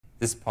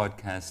This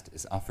podcast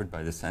is offered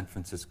by the San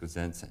Francisco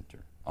Zen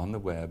Center on the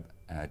web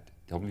at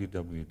www.sfcc.org.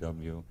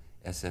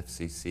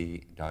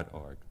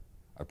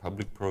 Our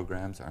public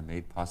programs are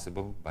made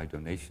possible by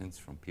donations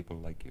from people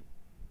like you.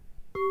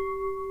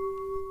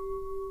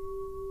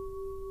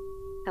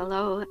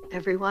 Hello,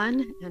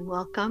 everyone, and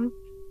welcome.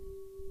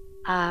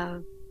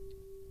 I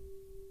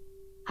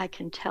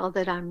can tell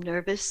that I'm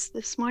nervous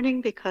this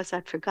morning because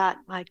I forgot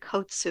my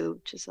kotsu,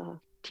 which is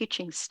a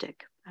teaching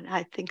stick, and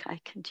I think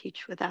I can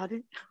teach without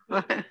it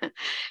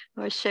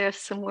or share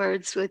some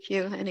words with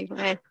you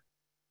anyway.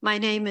 My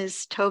name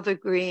is Tova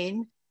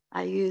Green.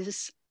 I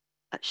use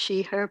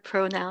she, her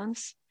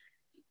pronouns.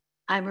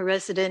 I'm a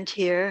resident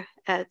here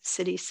at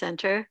City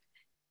Center,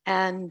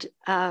 and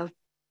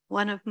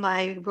one of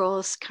my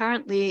roles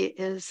currently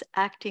is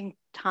acting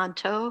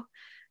tanto.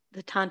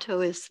 The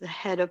tanto is the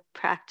head of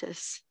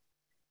practice.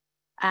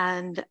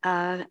 And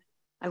I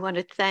want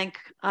to thank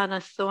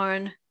Anna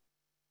Thorne,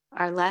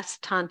 our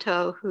last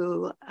tanto,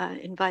 who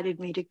invited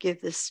me to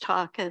give this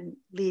talk and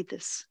lead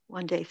this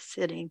one-day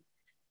sitting.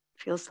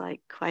 Feels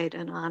like quite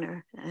an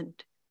honor, and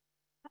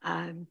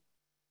I'm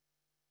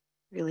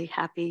really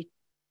happy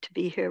to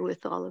be here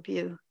with all of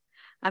you.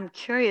 I'm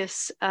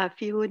curious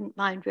if you wouldn't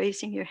mind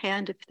raising your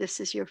hand if this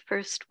is your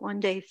first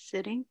one-day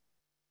sitting.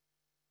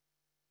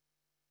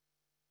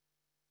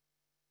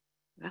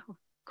 Well,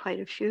 quite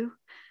a few of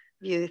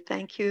you.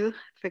 Thank you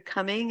for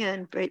coming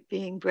and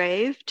being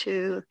brave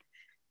to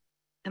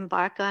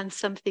embark on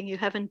something you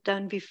haven't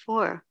done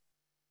before.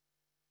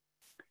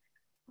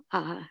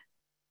 I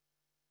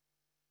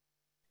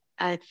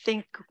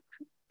think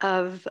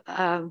of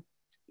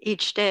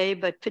each day,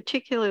 but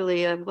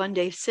particularly a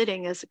one-day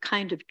sitting, as a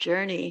kind of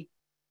journey.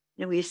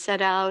 And we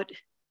set out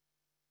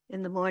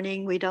in the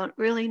morning. We don't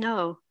really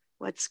know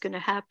what's going to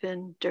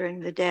happen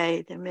during the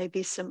day. There may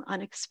be some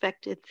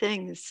unexpected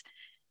things.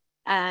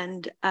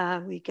 And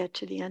we get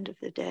to the end of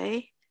the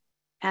day.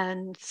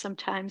 And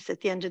sometimes at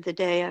the end of the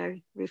day,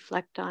 I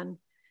reflect on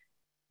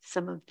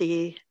some of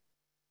the,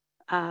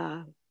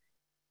 I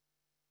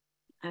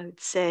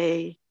would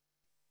say,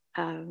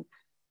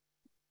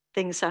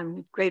 things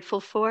I'm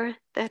grateful for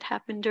that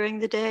happened during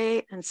the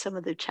day and some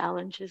of the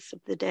challenges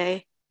of the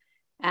day.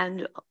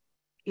 And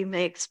you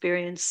may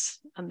experience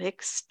a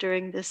mix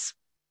during this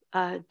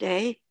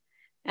day.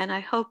 And I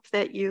hope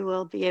that you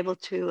will be able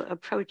to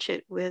approach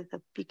it with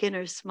a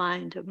beginner's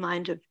mind, a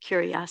mind of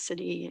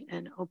curiosity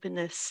and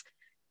openness,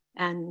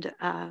 and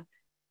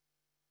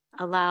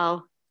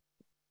allow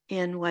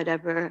in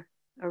whatever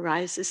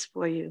arises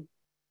for you.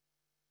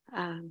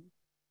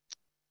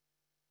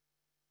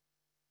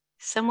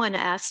 Someone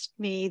asked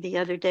me the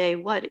other day,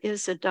 what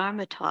is a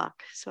dharma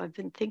talk? So I've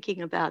been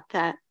thinking about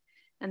that.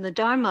 And the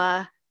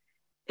dharma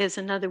is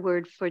another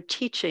word for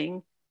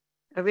teaching.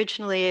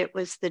 Originally, it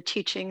was the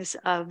teachings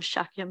of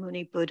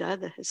Shakyamuni Buddha,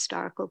 the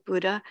historical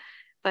Buddha.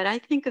 But I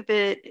think of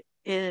it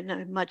in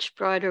a much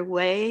broader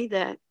way,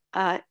 that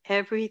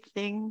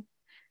everything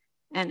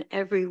and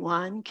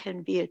everyone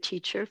can be a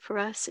teacher for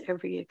us,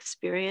 every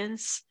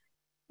experience.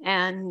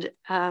 And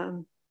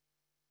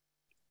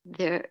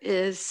there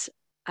is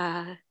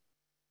a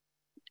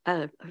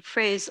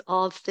phrase,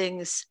 all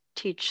things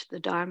teach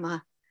the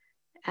Dharma.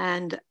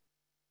 And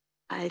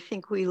I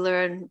think we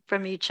learn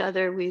from each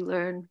other. We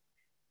learn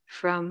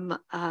from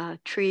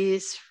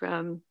trees,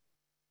 from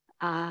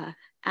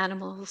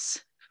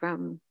animals,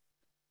 from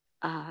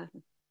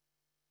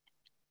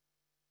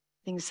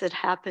things that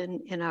happen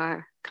in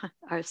our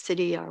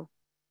city, our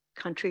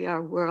country,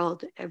 our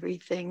world.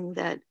 Everything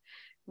that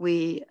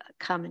we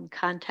come in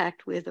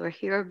contact with or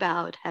hear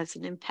about has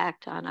an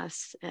impact on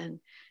us and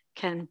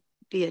can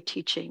be a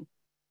teaching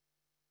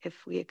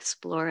if we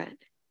explore it.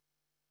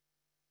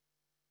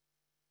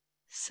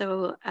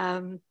 So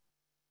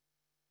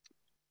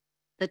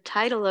the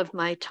title of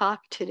my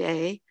talk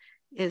today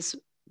is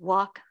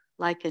Walk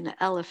Like an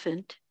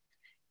Elephant.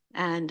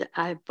 And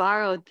I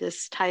borrowed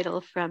this title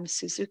from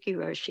Suzuki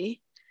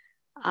Roshi.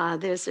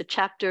 There's a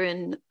chapter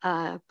in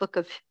a book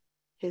of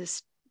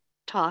his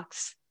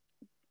talks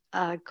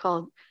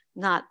called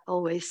Not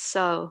Always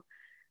So.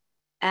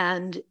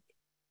 And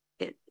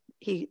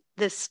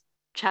this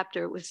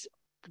chapter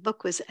the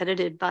book was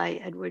edited by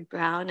Edward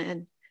Brown.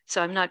 And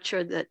so I'm not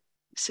sure that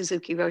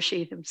Suzuki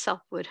Roshi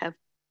himself would have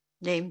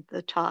named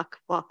the talk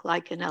Walk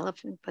Like an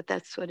Elephant, but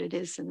that's what it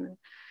is in the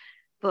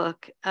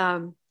book.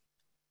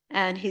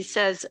 And he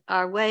says,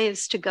 our way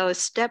is to go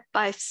step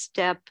by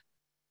step,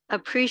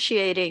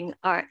 appreciating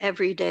our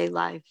everyday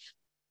life.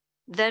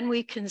 Then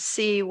we can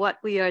see what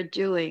we are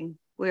doing,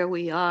 where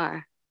we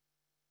are.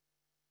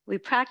 We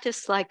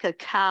practice like a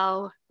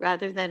cow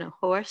rather than a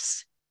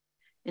horse.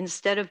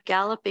 Instead of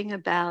galloping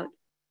about,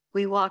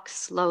 we walk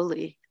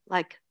slowly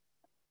like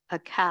a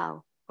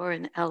cow or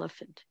an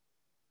elephant.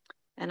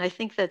 And I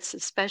think that's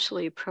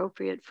especially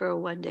appropriate for a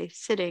one-day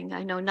sitting.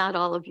 I know not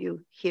all of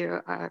you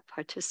here are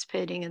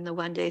participating in the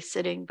one-day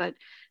sitting, but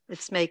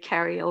this may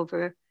carry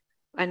over.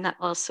 And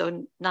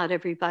not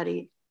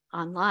everybody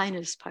online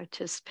is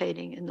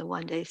participating in the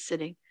one-day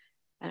sitting.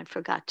 And I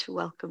forgot to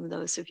welcome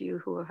those of you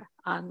who are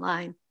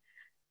online.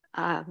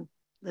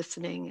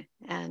 listening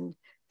and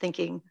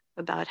thinking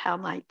about how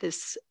might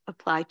this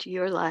apply to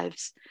your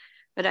lives.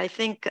 But I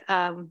think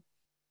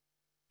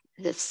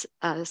this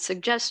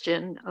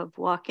suggestion of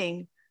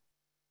walking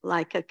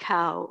like a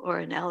cow or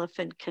an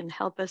elephant can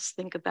help us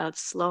think about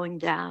slowing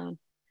down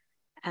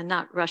and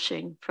not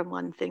rushing from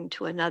one thing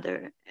to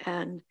another,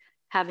 and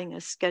having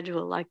a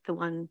schedule like the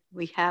one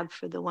we have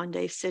for the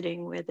one-day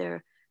sitting, where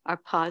there are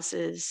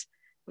pauses,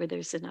 where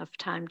there's enough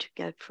time to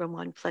get from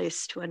one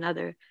place to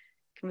another,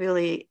 can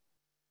really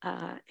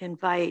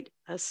invite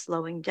a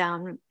slowing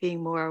down,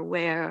 being more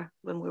aware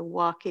when we're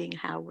walking,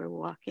 how we're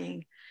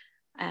walking,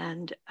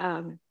 and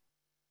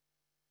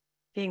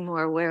being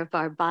more aware of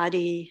our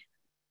body,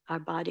 our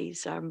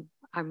bodies,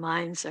 our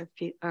minds,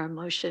 our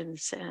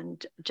emotions,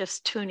 and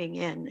just tuning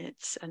in.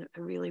 It's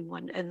a really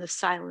one, and the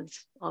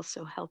silence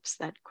also helps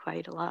that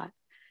quite a lot.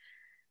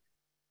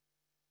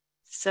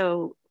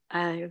 So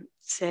I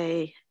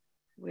say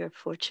we're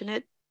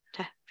fortunate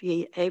to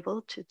be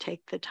able to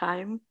take the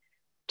time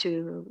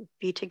to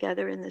be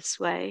together in this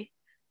way.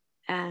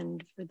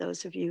 And for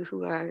those of you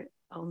who are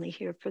only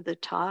here for the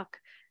talk,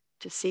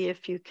 to see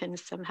if you can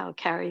somehow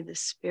carry the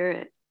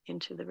spirit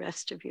into the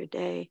rest of your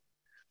day.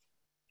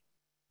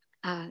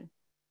 And,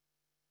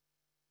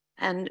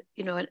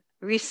 you know,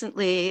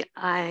 recently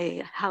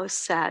I house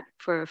sat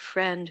for a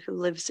friend who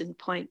lives in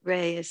Point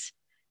Reyes,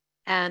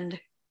 and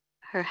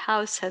her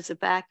house has a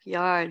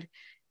backyard,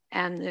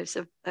 and there's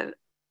a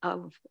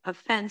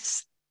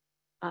fence,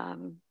 a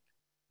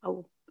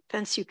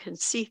fence you can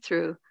see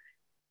through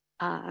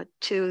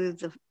to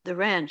the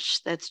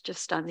ranch that's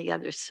just on the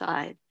other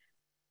side.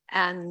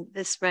 And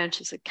this ranch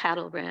is a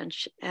cattle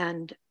ranch.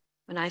 And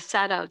when I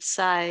sat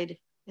outside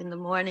in the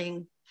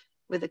morning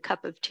with a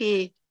cup of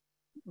tea,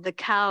 the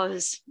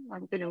cows,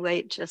 I'm going to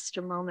wait just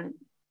a moment.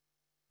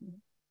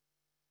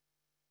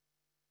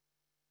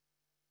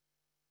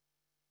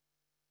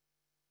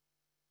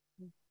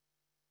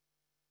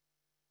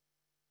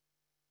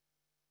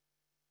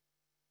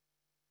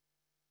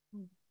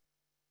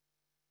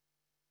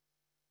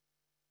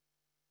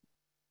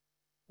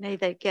 May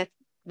they get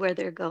where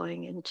they're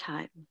going in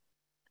time.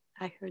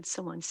 I heard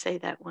someone say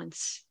that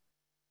once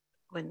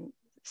when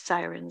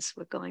sirens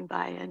were going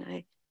by, and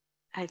I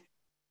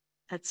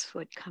that's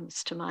what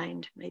comes to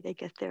mind. May they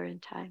get there in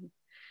time.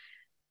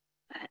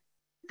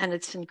 And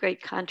it's in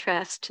great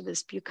contrast to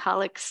this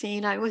bucolic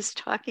scene I was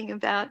talking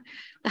about.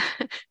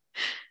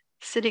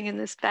 Sitting in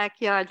this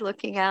backyard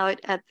looking out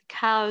at the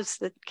cows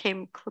that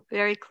came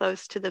very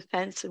close to the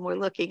fence and were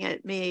looking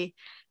at me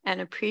and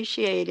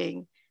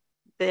appreciating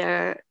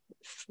their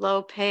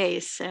slow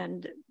pace,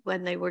 and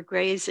when they were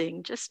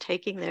grazing, just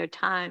taking their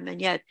time.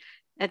 And yet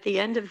at the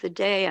end of the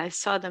day, I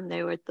saw them,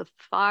 they were at the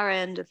far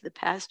end of the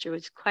pasture. It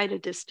was quite a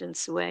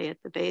distance away at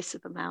the base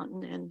of the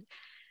mountain, and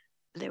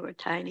they were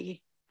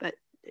tiny. But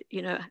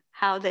you know,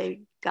 how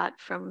they got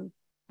from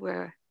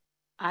where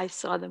I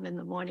saw them in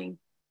the morning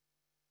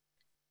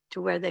to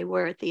where they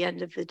were at the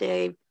end of the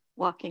day,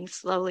 walking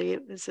slowly,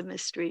 it was a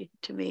mystery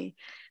to me.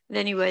 But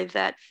anyway,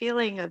 that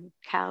feeling of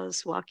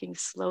cows walking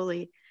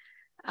slowly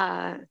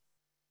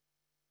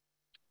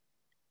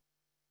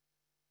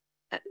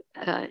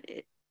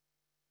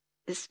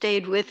it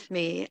stayed with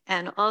me.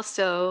 And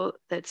also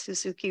that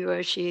Suzuki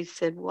Roshi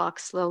said, walk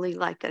slowly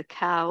like a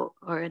cow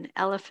or an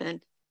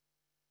elephant.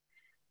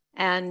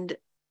 And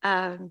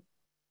that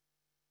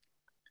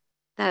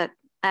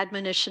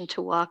admonition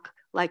to walk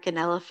like an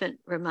elephant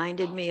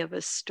reminded me of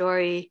a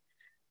story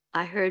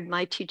I heard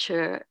my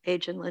teacher,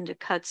 Agent Linda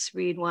Cutts,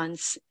 read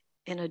once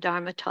in a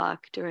Dharma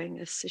talk during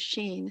a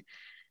sesshin.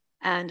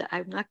 And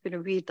I'm not going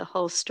to read the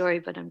whole story,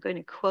 but I'm going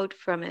to quote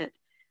from it.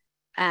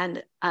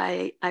 And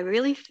I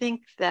really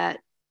think that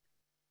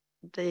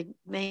the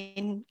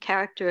main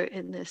character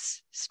in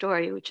this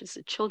story, which is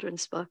a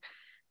children's book,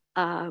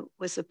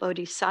 was a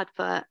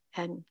bodhisattva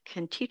and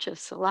can teach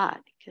us a lot.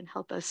 It can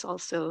help us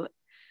also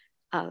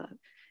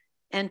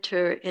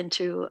enter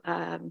into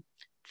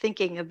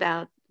thinking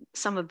about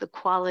some of the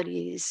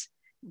qualities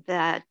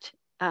that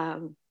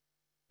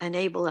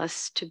enable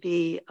us to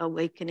be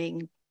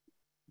awakening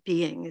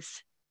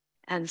beings.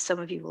 And some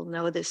of you will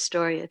know this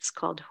story. It's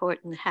called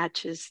Horton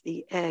Hatches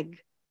the Egg.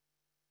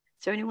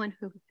 Is there anyone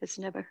who has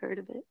never heard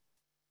of it?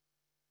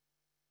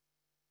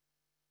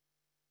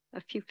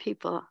 A few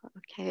people.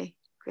 Okay,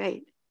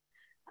 great.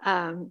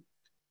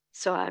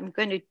 So I'm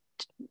going to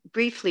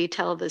briefly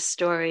tell this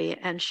story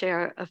and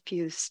share a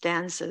few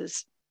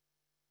stanzas.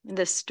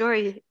 The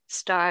story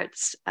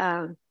starts,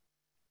 the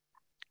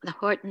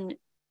Horton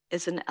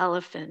is an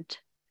elephant,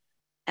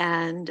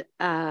 and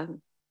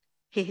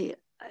he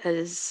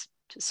is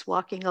just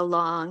walking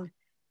along,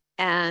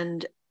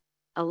 and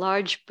a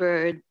large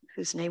bird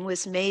whose name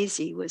was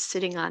Maisie was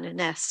sitting on a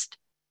nest,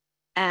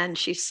 and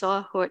she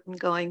saw Horton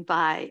going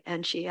by,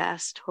 and she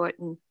asked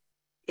Horton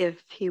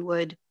if he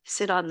would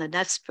sit on the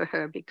nest for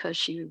her because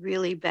she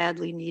really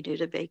badly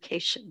needed a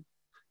vacation.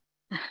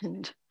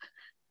 And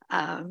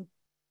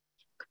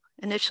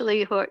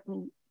initially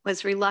Horton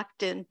was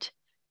reluctant,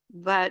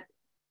 but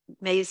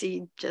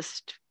Maisie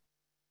just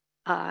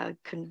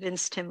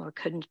convinced him or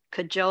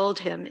cajoled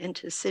him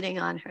into sitting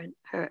on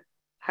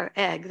her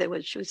egg.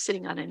 She was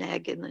sitting on an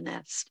egg in the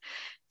nest.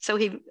 So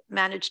he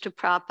managed to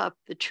prop up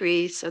the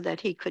tree so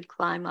that he could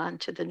climb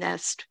onto the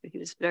nest. He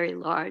was very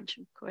large,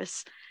 of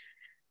course.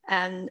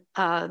 And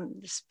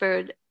this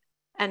bird,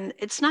 and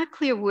it's not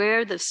clear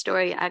where the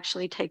story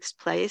actually takes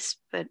place,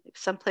 but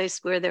someplace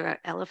where there are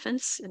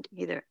elephants in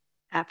either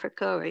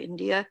Africa or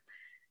India.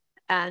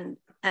 And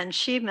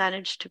she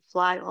managed to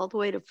fly all the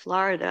way to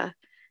Florida.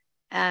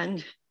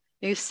 And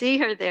you see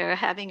her there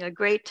having a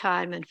great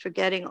time and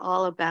forgetting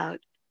all about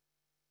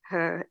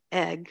her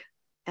egg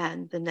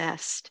and the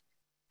nest.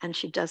 And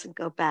she doesn't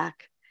go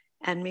back.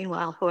 And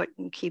meanwhile,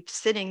 Horton keeps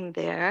sitting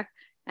there,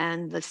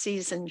 and the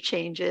season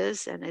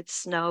changes, and it's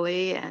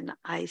snowy and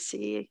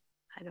icy.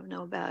 I don't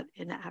know about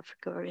in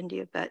Africa or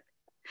India, but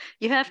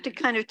you have to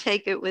kind of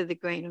take it with a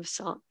grain of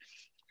salt.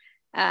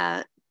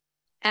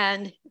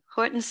 And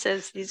Horton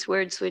says these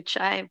words, which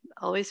I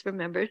always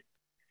remembered.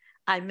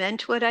 I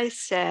meant what I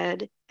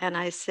said, and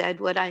I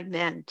said what I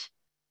meant.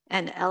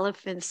 An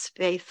elephant's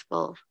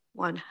faithful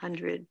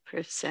 100%.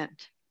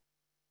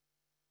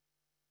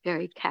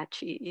 Very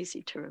catchy,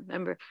 easy to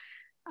remember.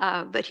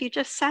 But he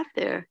just sat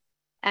there,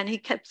 and he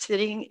kept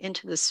sitting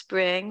into the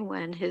spring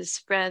when his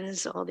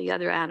friends, all the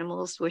other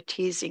animals, were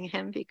teasing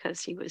him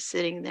because he was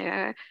sitting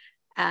there,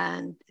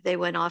 and they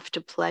went off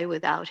to play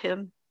without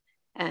him.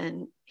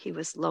 And he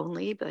was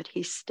lonely, but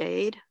he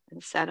stayed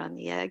and sat on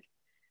the egg.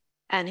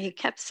 And he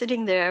kept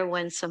sitting there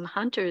when some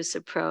hunters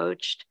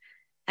approached,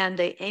 and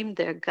they aimed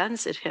their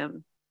guns at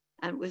him.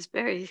 And it was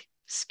very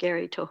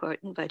scary to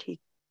Horton, but he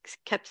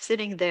kept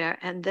sitting there.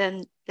 And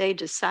then they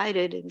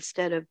decided,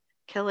 instead of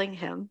killing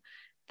him,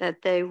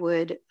 that they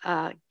would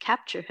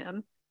capture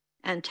him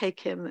and take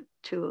him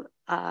to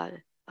a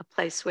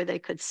place where they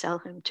could sell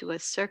him to a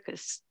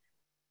circus.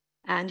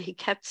 And he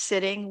kept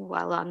sitting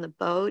while on the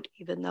boat,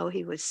 even though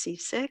he was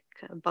seasick,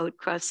 a boat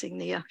crossing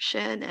the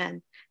ocean.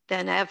 And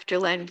then after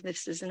landing,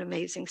 this is an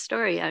amazing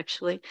story,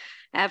 actually,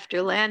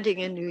 after landing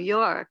in New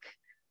York,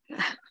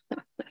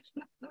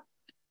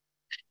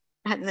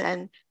 and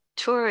then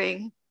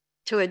touring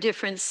to a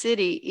different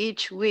city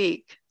each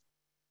week,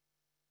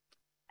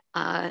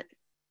 the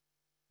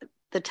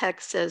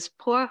text says,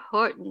 poor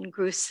Horton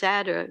grew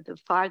sadder the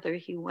farther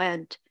he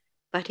went,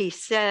 but he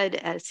said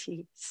as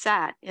he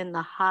sat in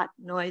the hot,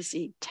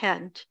 noisy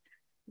tent,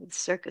 the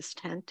circus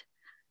tent,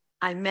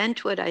 I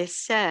meant what I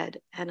said,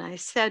 and I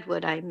said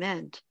what I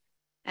meant.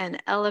 An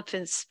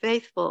elephant's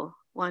faithful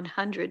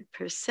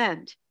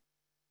 100%.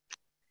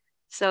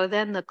 So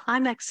then the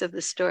climax of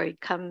the story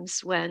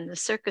comes when the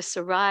circus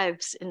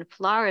arrives in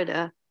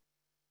Florida,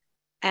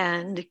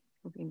 and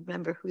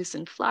remember who's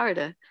in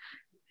Florida.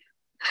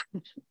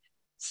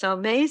 So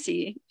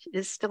Maisie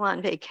is still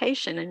on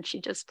vacation, and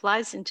she just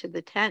flies into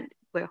the tent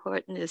where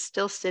Horton is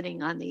still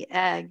sitting on the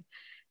egg.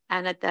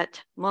 And at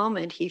that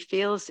moment, he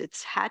feels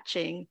it's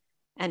hatching,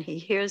 and he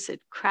hears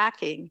it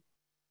cracking.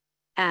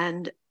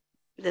 And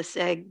this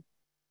egg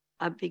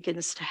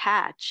begins to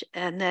hatch.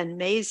 And then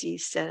Maisie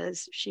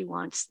says she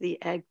wants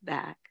the egg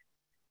back.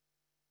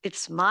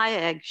 It's my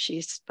egg,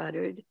 she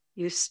sputtered.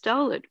 You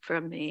stole it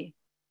from me.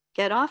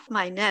 Get off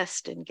my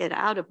nest and get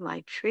out of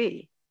my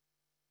tree.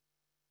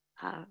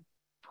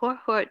 Poor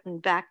Horton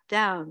backed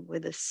down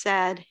with a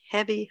sad,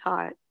 heavy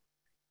heart.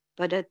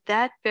 But at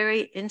that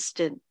very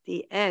instant,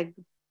 the egg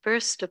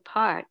burst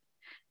apart,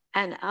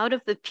 and out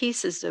of the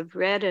pieces of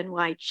red and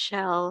white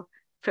shell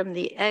from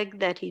the egg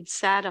that he'd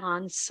sat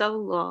on so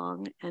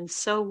long and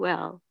so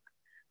well,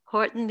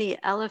 Horton the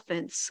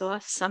elephant saw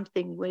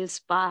something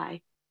whiz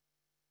by.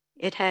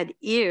 It had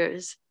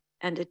ears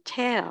and a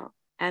tail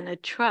and a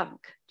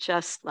trunk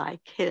just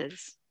like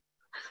his.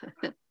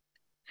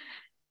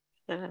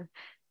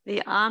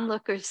 The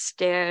onlookers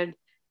stared,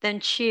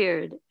 then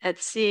cheered at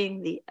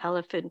seeing the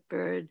elephant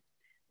bird.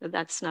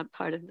 That's not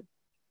part of the,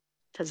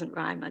 doesn't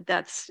rhyme.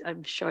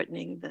 I'm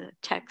shortening the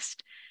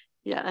text.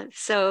 Yeah,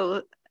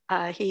 so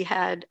he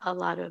had a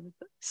lot of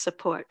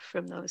support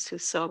from those who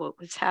saw what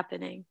was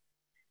happening.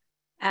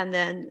 And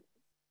then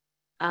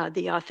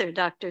the author,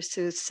 Dr.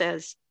 Seuss,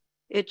 says,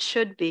 it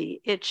should be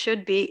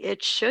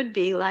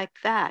like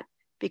that,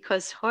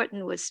 because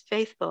Horton was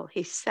faithful.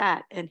 He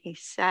sat and he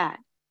sat.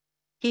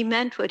 He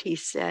meant what he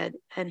said,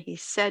 and he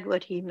said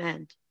what he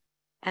meant,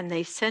 and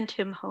they sent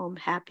him home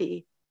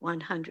happy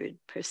 100%.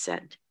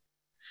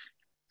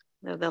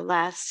 Now, the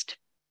last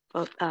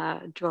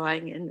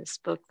drawing in this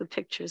book, the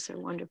pictures are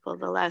wonderful.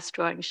 The last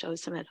drawing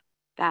shows him at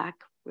back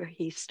where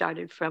he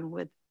started from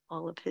with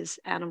all of his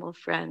animal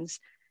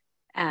friends.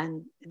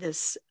 And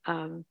this,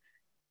 I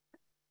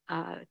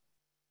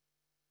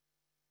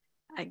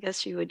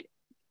guess you would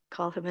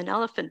call him an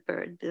elephant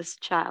bird, this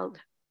child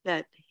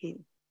that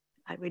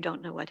we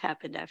don't know what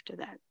happened after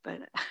that,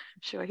 but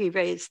I'm sure he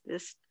raised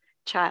this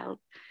child.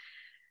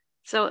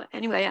 So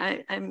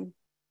anyway, I'm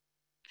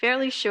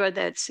fairly sure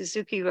that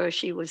Suzuki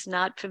Roshi was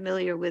not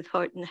familiar with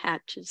Horton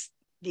hatches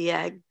the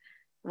egg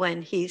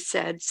when he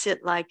said,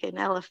 sit like an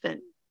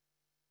elephant.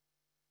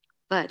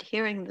 But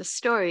hearing the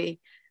story,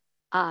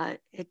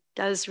 it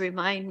does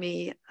remind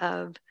me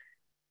of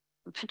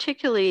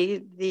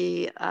particularly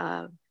the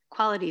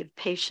quality of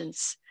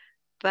patience.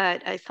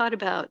 But I thought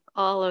about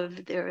all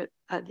of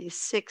these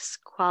 6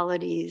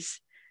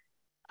 qualities.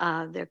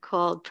 They're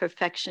called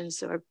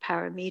perfections or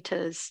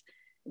paramitas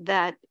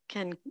that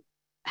can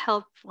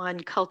help one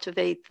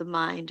cultivate the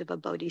mind of a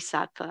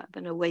bodhisattva, of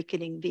an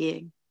awakening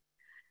being.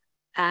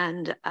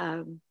 And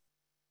I'm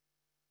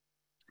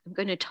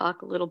going to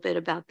talk a little bit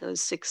about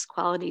those 6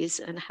 qualities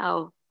and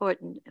how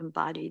Horton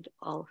embodied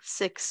all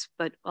 6,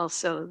 but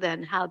also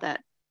then how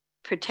that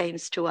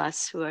pertains to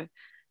us who are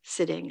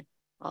sitting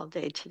all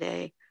day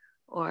today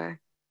or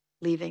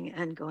leaving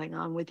and going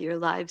on with your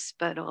lives,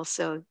 but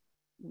also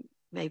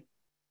may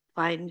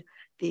find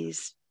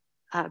these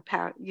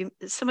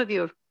some of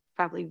you are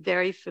probably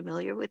very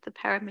familiar with the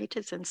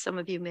paramitas, and some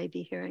of you may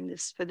be hearing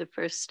this for the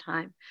first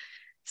time.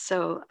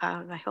 So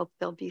I hope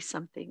there'll be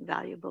something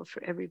valuable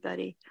for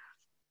everybody.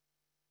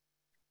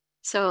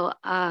 So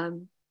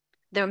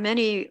there are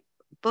many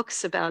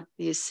books about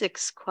these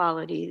 6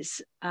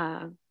 qualities,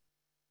 and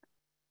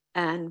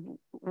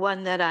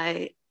one that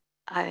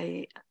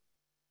I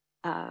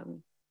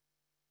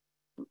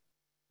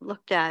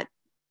looked at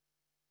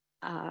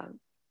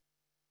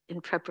in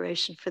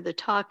preparation for the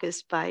talk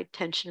is by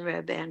Tenshin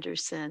Reb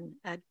Anderson,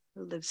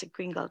 who lives at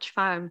Green Gulch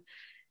Farm.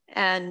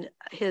 And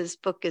his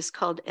book is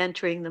called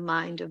Entering the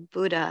Mind of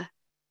Buddha.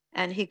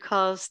 And he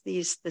calls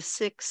these the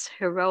 6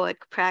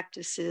 heroic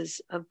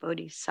practices of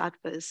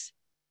bodhisattvas.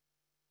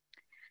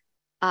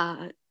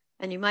 And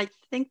you might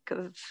think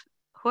of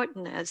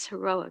Horton as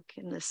heroic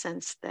in the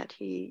sense that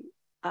he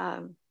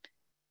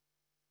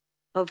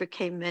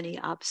overcame many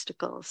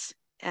obstacles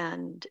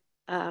and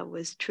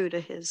was true to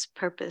his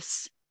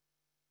purpose.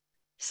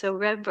 So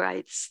Reb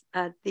writes,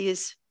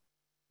 these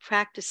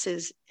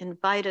practices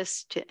invite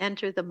us to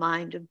enter the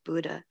mind of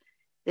Buddha.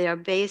 They are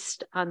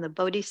based on the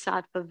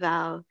bodhisattva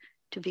vow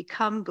to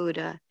become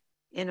Buddha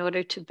in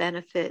order to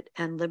benefit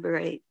and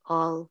liberate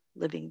all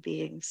living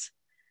beings.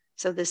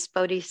 So this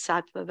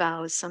bodhisattva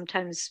vow,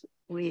 sometimes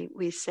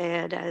we say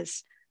it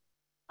as,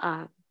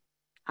 I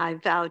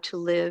vow to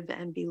live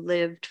and be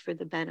lived for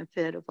the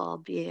benefit of all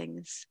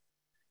beings.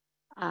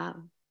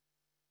 And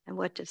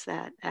what does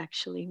that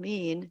actually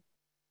mean?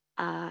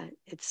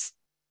 It's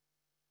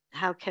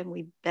how can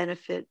we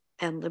benefit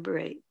and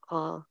liberate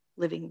all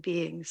living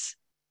beings?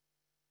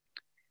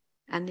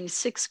 And these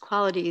 6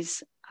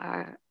 qualities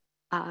are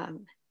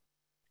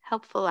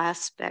helpful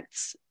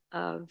aspects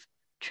of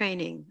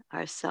training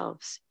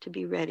ourselves to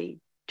be ready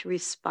to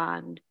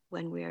respond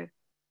when we're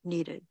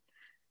needed.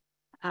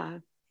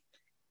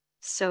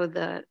 So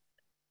the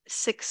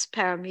 6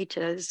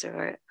 paramitas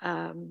or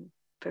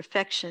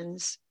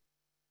perfections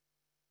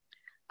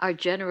are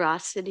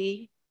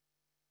generosity,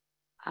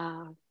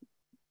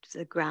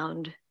 the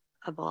ground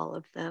of all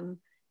of them,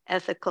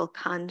 ethical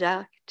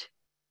conduct,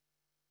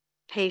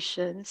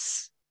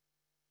 patience,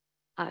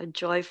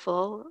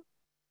 joyful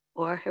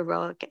or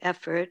heroic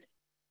effort,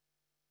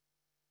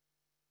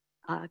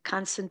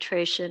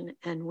 concentration,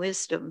 and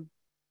wisdom.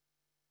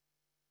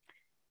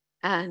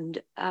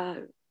 And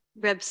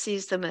Reb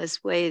sees them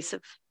as ways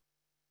of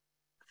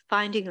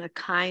finding a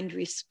kind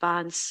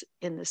response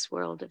in this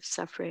world of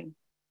suffering.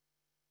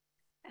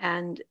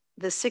 And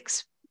the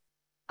 6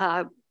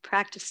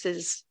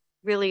 practices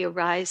really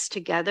arise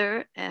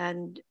together,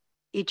 and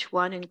each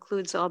one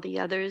includes all the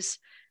others,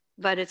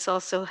 but it's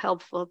also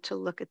helpful to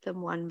look at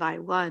them one by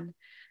one.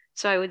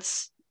 So I would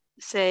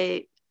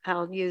say,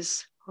 I'll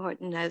use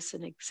Horton as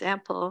an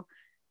example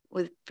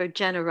for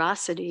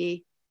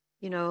generosity,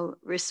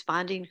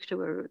 responding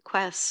to a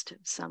request of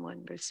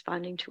someone,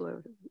 responding to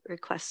a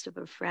request of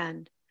a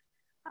friend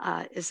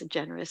is a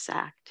generous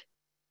act.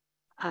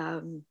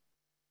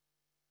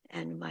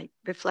 And might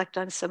reflect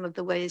on some of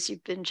the ways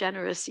you've been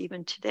generous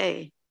even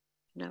today.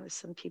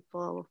 Some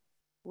people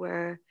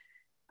were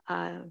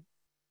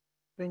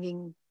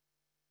ringing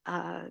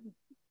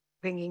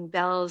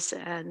bells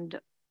and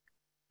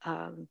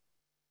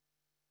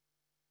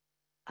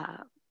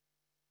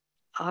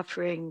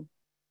offering,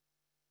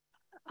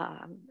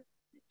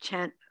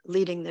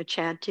 leading the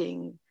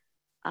chanting,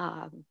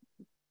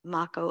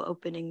 Mako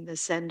opening the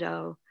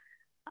Zendo,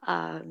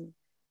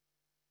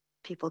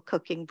 people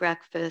cooking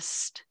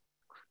breakfast,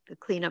 the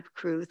cleanup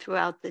crew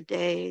throughout the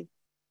day.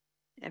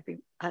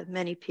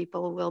 Many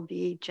people will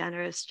be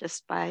generous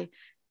just by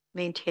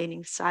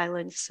maintaining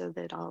silence so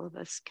that all of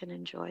us can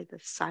enjoy the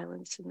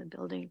silence in the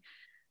building.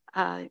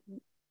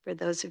 For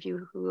those of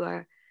you who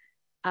are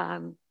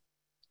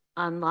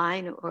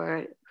online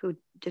or who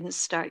didn't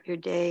start your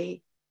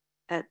day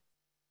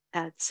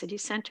at City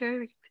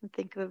Center, you can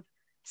think of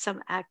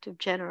some act of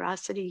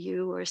generosity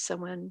you or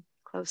someone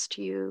close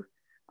to you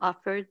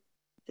offered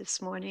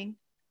this morning.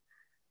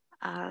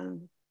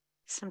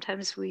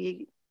 Sometimes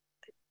we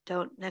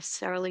don't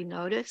necessarily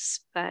notice,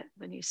 but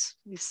when you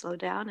slow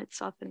down,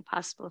 it's often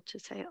possible to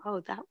say,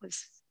 oh,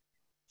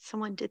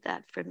 someone did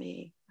that for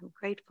me. I'm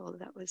grateful.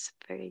 That was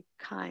very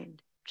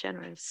kind,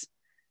 generous.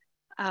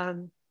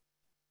 So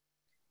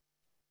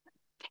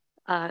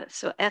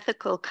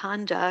ethical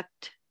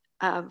conduct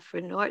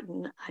for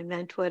Norton, I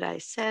meant what I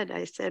said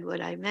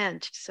what I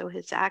meant. So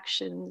his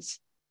actions,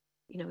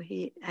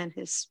 he and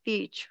his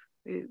speech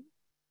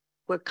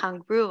were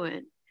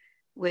congruent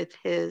with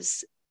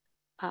his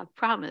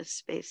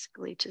promise,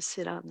 basically, to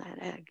sit on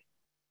that egg.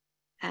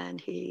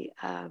 And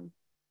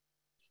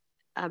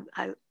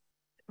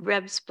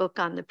Reb's book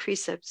on the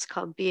precepts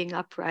called Being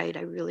Upright,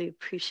 I really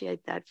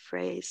appreciate that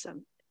phrase.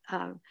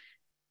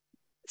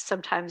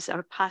 Sometimes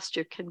our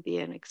posture can be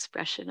an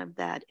expression of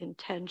that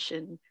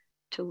intention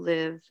to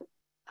live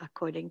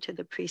according to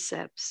the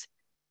precepts,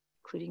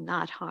 including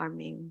not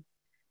harming,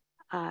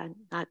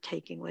 not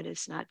taking what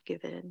is not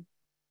given,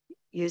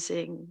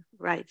 using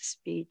right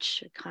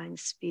speech, kind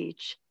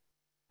speech.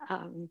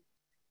 And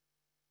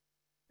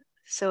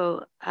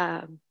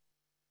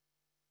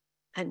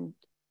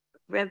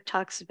Reb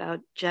talks about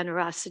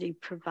generosity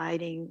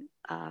providing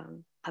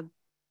a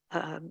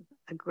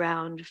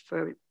ground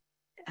for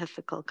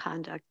ethical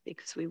conduct,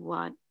 because we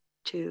want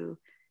to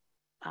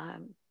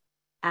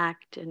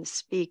act and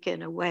speak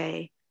in a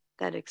way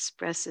that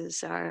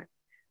expresses our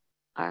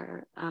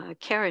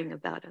caring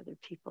about other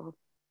people,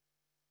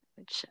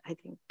 which I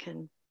think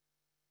can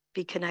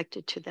be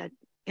connected to that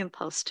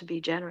impulse to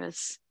be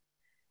generous.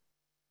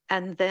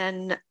 And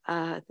then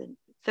the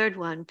third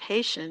one,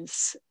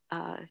 patience.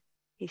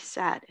 He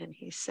sat and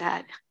he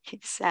sat, he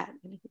sat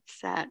and he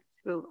sat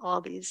through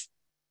all these,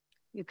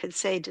 you could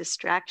say,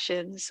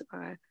 distractions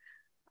or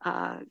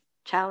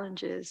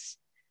challenges,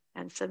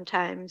 and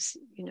sometimes,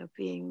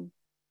 being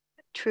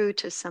true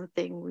to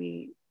something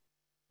we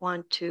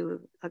want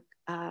to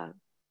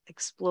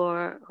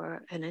explore,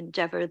 or an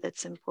endeavor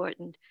that's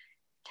important.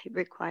 It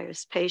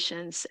requires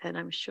patience, and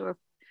I'm sure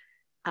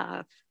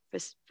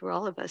for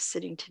all of us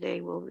sitting today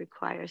will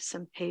require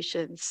some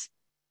patience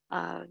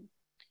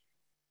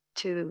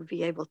to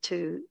be able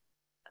to,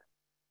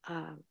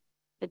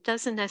 it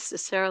doesn't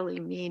necessarily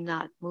mean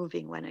not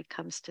moving when it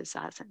comes to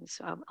zazen.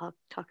 So I'll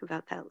talk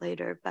about that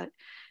later, but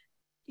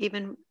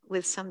even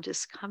with some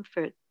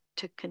discomfort,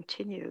 to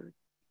continue,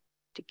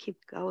 to keep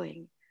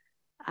going.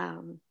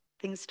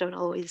 Things don't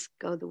always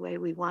go the way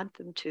we want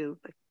them to,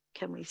 but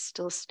can we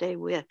still stay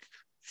with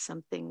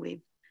something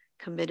we've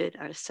committed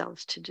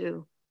ourselves to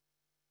do?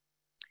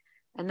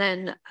 And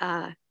then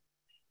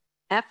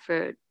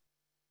effort.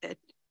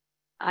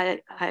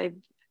 I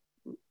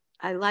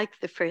like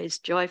the phrase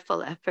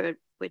joyful effort,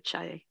 which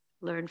I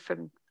learned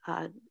from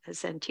a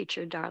Zen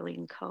teacher,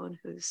 Darlene Cohn,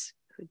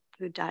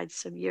 who died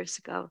some years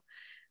ago.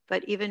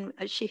 But even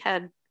she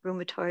had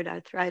rheumatoid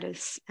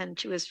arthritis, and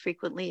she was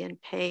frequently in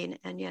pain,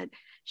 and yet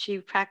she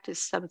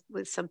practiced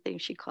with something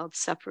she called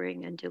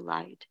suffering and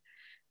delight,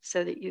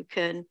 so that you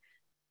can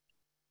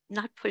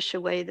not push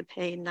away the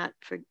pain, not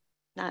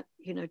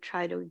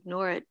try to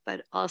ignore it,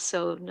 but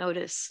also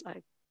notice,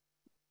 like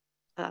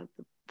the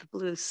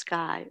blue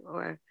sky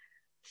or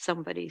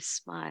somebody's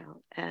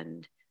smile,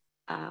 and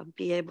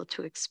be able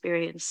to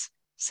experience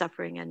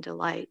suffering and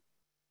delight,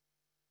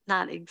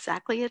 not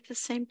exactly at the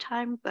same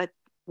time, but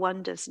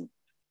one doesn't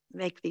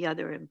make the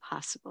other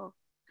impossible.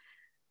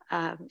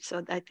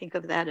 So I think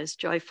of that as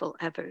joyful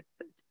effort.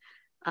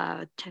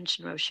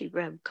 Tenshin Roshi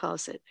Reb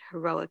calls it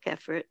heroic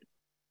effort.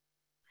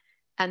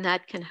 And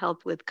that can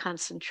help with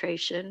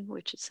concentration,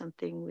 which is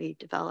something we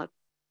develop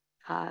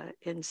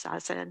in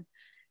Zazen.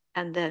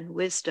 And then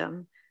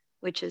wisdom,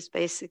 which is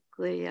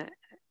basically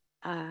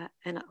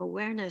an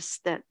awareness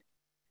that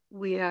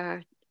we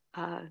are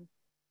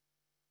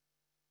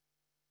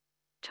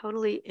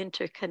totally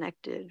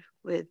interconnected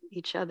with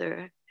each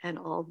other and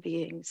all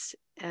beings,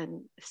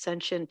 and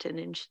sentient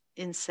and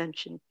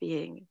insentient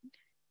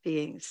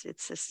beings.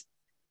 It's this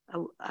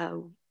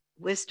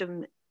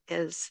wisdom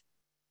is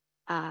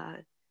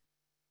a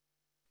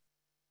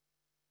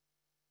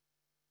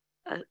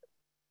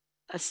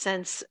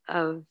sense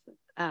of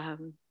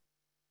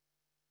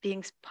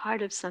being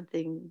part of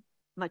something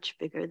much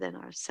bigger than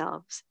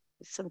ourselves.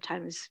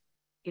 Sometimes,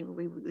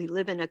 we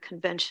live in a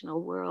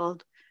conventional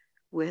world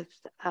with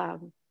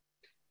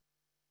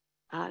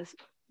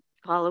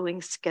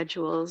following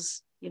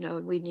schedules.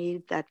 We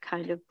need that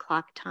kind of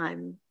clock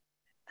time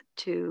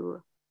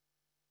to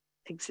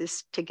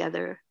exist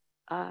together,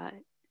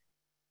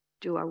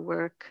 do our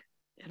work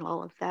and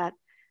all of that.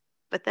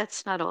 But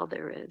that's not all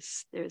there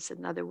is. There's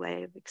another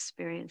way of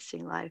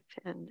experiencing life,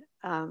 and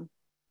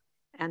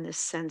the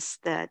sense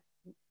that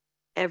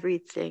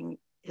everything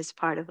is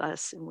part of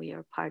us and we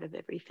are part of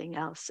everything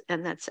else.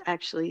 And that's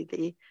actually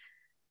the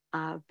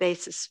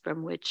basis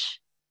from which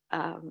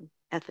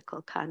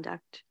ethical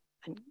conduct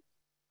and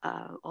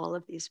all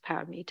of these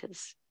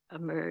paramitas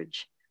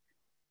emerge.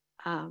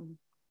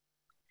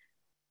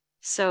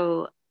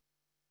 So,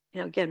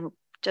 again,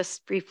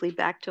 just briefly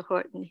back to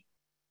Horton.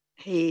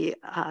 He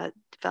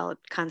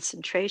developed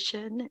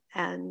concentration,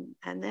 and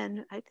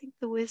then I think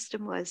the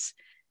wisdom was,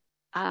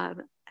 I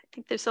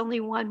think there's only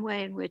one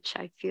way in which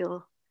I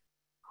feel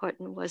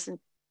Horton wasn't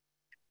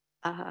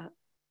a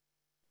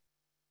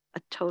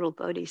total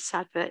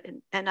bodhisattva,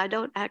 and I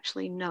don't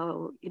actually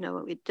know,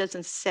 it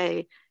doesn't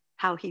say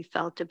how he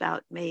felt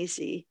about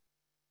Maisie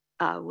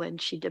when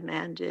she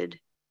demanded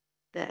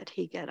that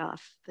he get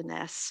off the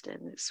nest,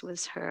 and this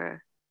was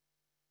her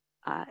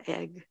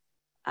egg.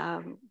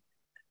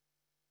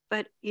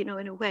 But, in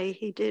a way,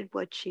 he did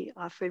what she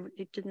offered.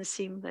 It didn't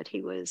seem that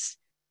he was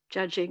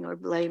judging or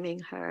blaming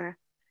her.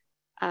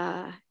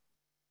 And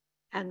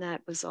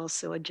that was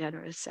also a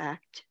generous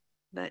act.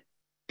 But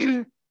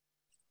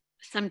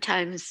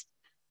sometimes,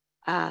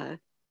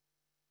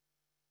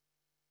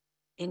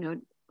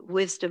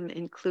 wisdom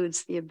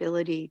includes the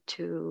ability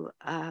to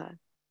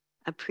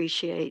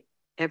appreciate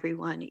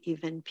everyone,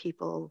 even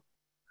people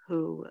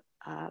who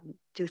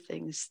do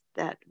things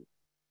that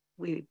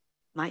we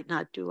might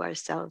not do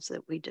ourselves,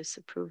 that we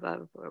disapprove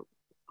of, or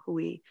who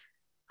we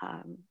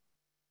have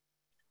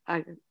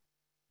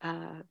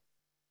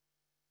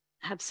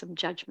some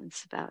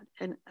judgments about.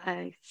 And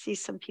I see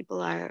some people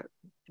are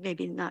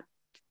maybe not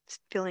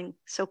feeling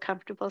so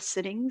comfortable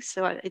sitting,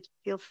 so I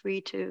feel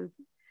free to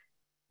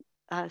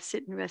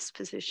sit in rest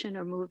position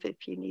or move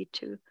if you need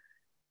to.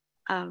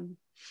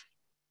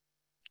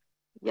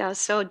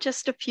 So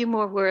just a few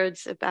more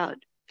words about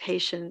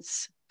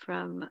patience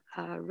from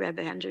Reb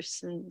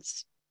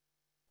Anderson's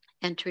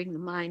Entering the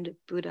Mind of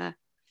Buddha.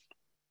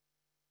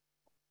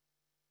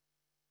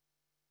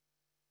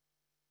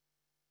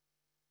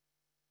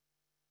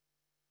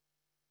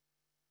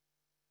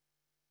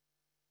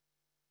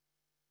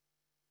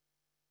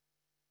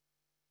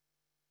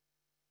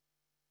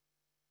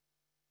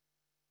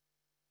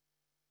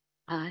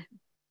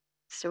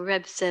 So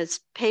Reb says,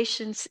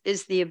 patience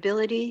is the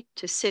ability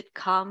to sit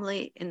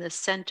calmly in the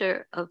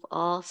center of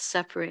all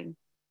suffering.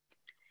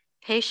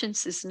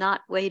 Patience is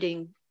not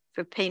waiting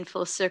for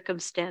painful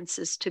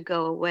circumstances to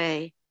go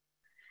away.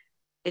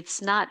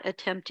 It's not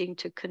attempting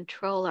to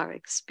control our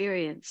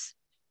experience.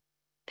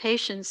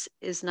 Patience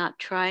is not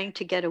trying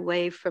to get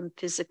away from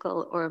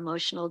physical or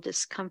emotional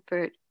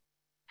discomfort,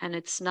 and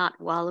it's not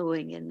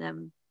wallowing in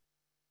them.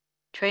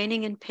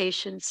 Training in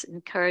patience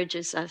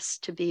encourages us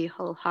to be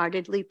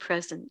wholeheartedly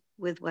present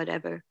with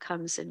whatever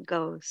comes and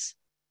goes.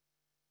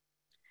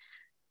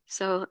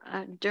 So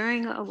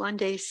during a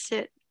one-day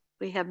sit,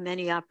 we have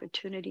many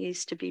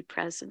opportunities to be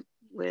present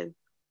with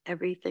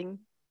everything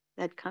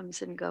that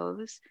comes and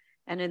goes.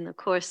 And in the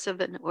course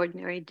of an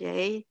ordinary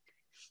day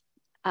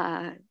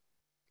in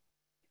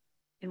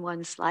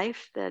one's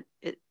life,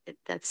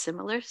 that's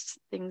similar.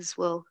 Things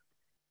will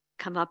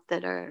come up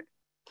that are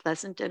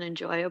pleasant and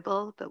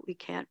enjoyable, but we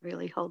can't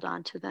really hold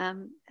on to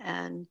them.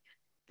 And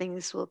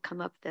things will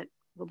come up that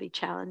will be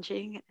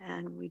challenging,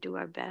 and we do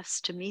our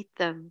best to meet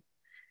them.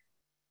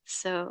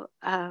 So,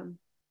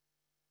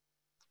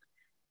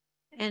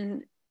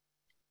 and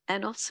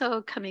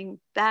also coming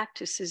back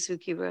to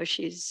Suzuki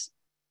Roshi's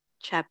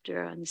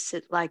chapter on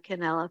Sit Like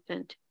an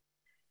Elephant,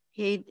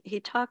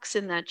 he talks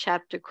in that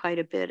chapter quite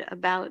a bit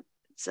about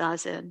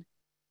Zazen.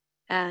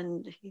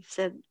 And he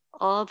said,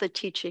 all the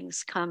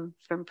teachings come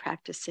from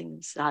practicing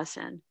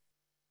Zazen.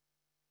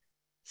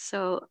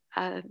 So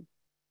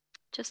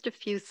just a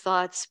few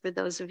thoughts for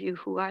those of you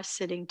who are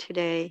sitting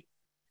today,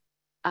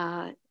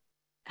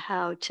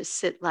 how to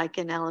sit like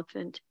an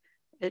elephant.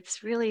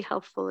 It's really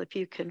helpful if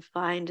you can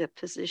find a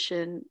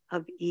position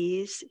of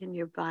ease in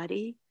your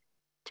body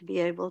to be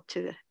able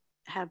to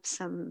have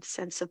some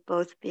sense of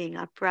both being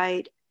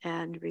upright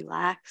and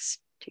relaxed,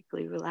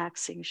 particularly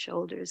relaxing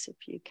shoulders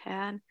if you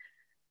can.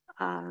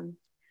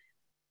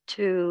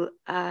 To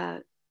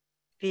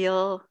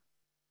feel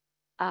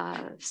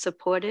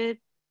supported.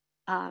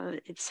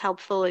 It's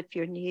helpful if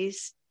your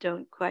knees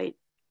don't quite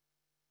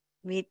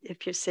meet,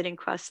 if you're sitting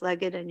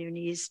cross-legged and your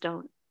knees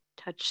don't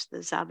touch the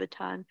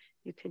zabuton,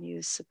 you can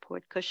use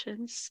support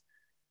cushions.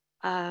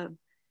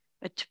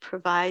 But to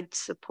provide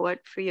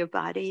support for your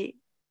body,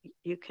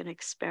 you can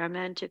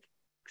experiment if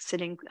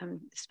sitting,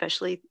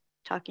 especially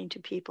talking to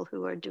people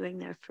who are doing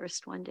their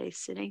first one-day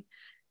sitting.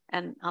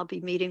 And I'll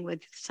be meeting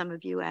with some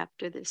of you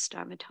after this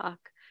Dharma talk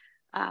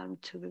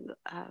to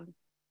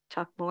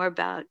talk more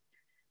about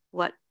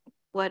what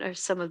are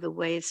some of the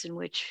ways in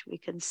which we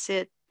can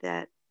sit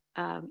that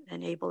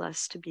enable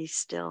us to be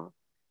still,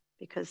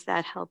 because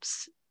that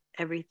helps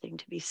everything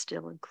to be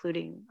still,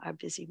 including our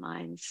busy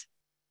minds.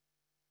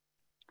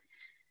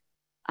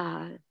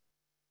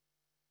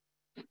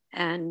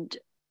 And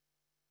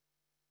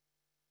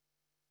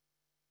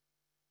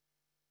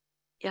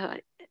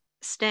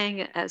staying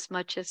as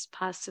much as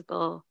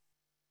possible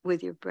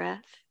with your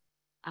breath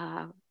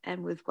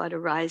and with what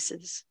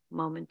arises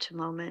moment to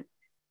moment,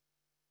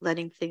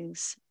 letting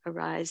things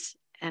arise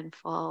and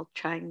fall,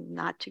 trying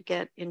not to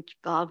get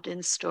involved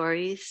in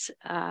stories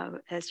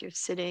as you're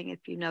sitting.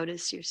 If you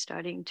notice you're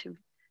starting to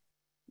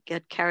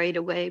get carried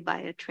away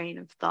by a train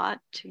of thought,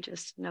 to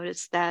just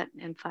notice that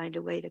and find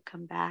a way to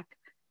come back,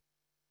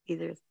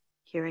 either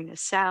hearing a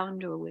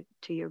sound or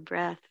to your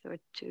breath, or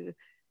to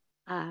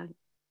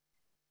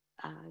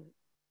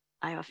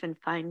I often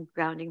find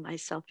grounding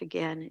myself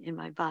again in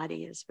my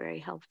body is very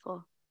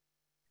helpful.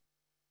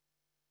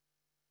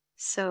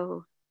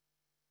 So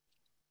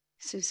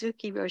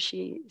Suzuki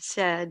Roshi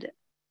said,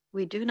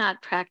 we do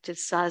not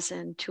practice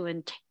Zazen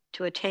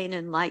to attain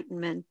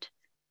enlightenment,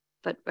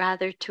 but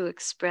rather to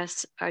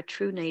express our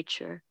true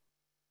nature.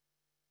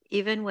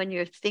 Even when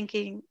your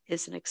thinking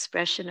is an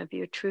expression of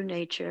your true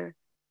nature,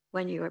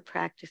 when you are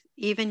practicing,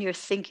 even your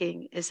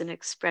thinking is an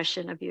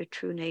expression of your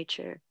true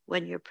nature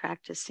when you're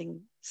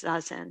practicing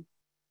Zazen.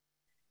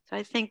 So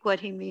I think what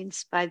he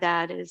means by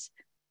that is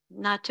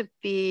not to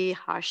be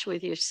harsh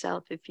with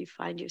yourself if you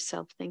find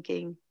yourself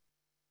thinking.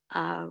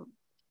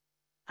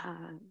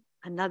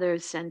 Another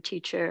Zen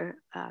teacher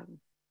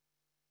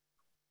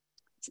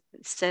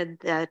said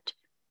that,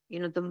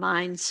 the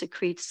mind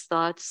secretes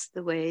thoughts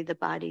the way the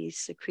body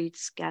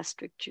secretes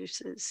gastric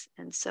juices.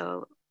 And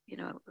so,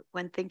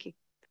 when thinking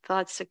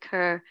thoughts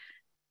occur,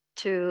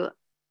 to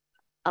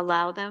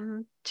allow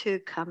them to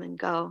come and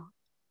go.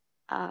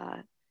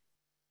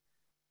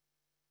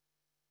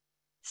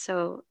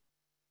 So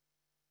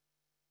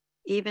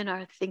even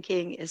our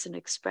thinking is an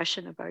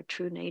expression of our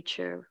true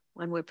nature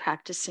when we're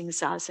practicing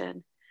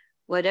Zazen.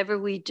 Whatever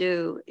we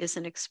do is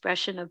an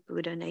expression of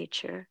Buddha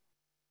nature.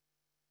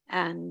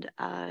 And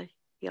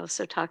he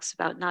also talks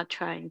about not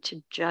trying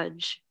to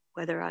judge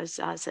whether our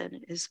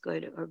Zazen is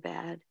good or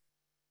bad.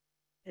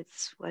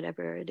 It's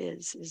whatever it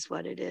is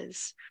what it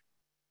is.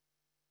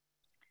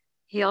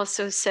 He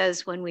also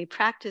says when we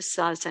practice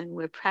Zazen,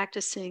 we're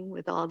practicing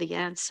with all the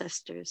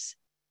ancestors.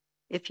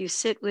 If you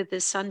sit with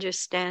this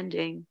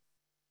understanding,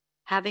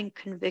 having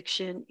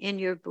conviction in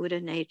your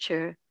Buddha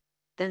nature,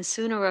 then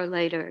sooner or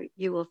later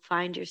you will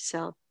find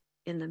yourself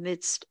in the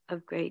midst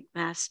of great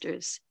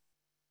masters.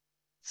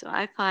 So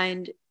I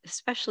find,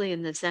 especially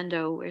in the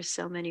Zendo, where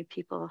so many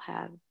people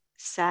have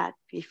sat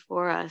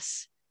before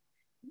us,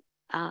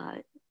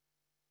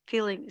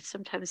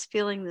 sometimes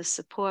feeling the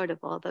support of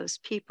all those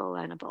people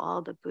and of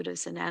all the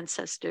Buddhas and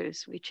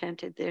ancestors. We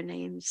chanted their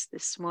names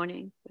this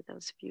morning for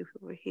those of you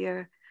who were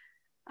here.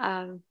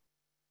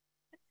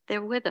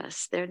 They're with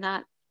us. They're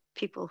not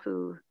people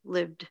who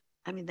lived,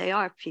 they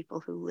are people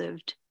who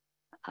lived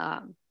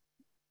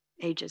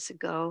ages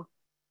ago,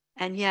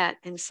 and yet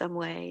in some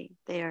way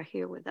they are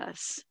here with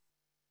us,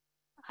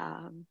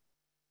 and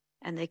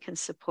they can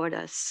support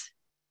us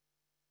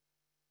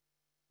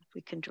if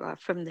we can draw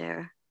from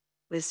their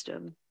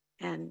wisdom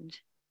and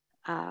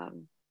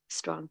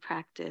strong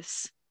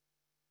practice.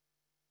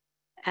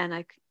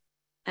 And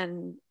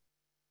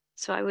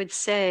so I would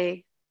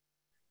say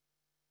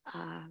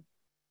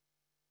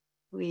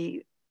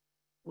we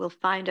will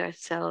find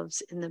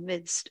ourselves in the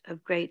midst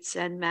of great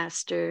Zen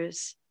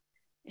masters,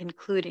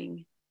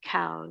 including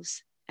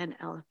cows and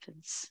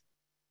elephants.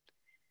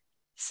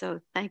 So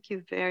thank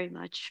you very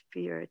much for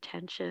your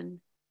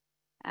attention.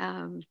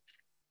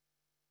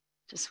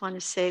 Just want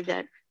to say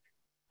that,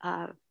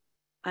 and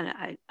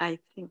I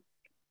think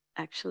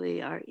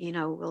actually our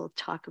Eno will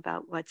talk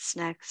about what's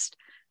next,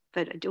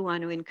 but I do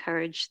want to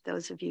encourage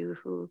those of you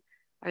who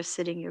are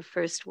sitting your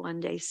first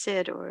one-day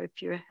sit, or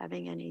if you're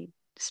having any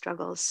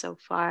struggles so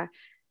far,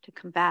 to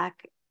come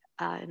back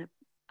in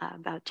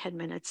about 10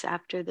 minutes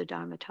after the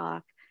Dharma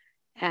talk,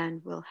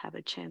 and we'll have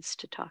a chance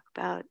to talk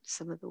about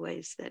some of the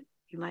ways that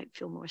you might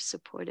feel more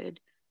supported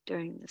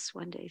during this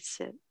one-day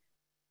sit.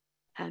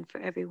 And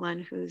for everyone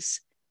who's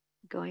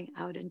going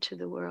out into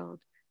the world,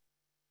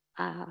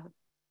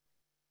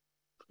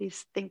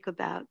 please think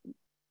about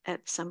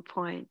at some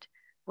point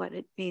what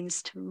it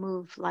means to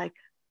move like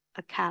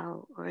a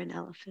cow or an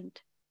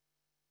elephant.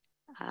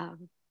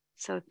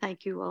 So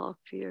thank you all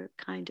for your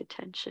kind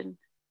attention.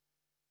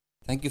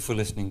 Thank you for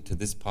listening to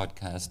this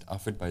podcast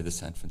offered by the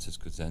San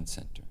Francisco Zen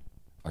Center.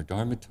 Our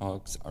Dharma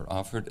talks are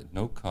offered at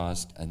no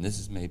cost, and this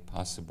is made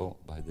possible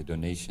by the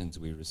donations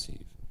we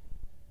receive.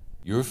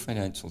 Your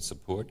financial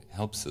support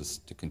helps us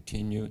to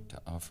continue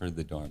to offer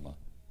the Dharma.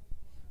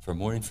 For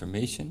more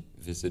information,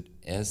 visit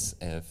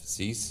sfzc.org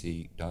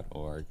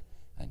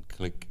and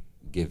click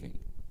Giving.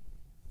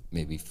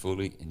 May we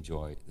fully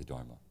enjoy the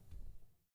Dharma.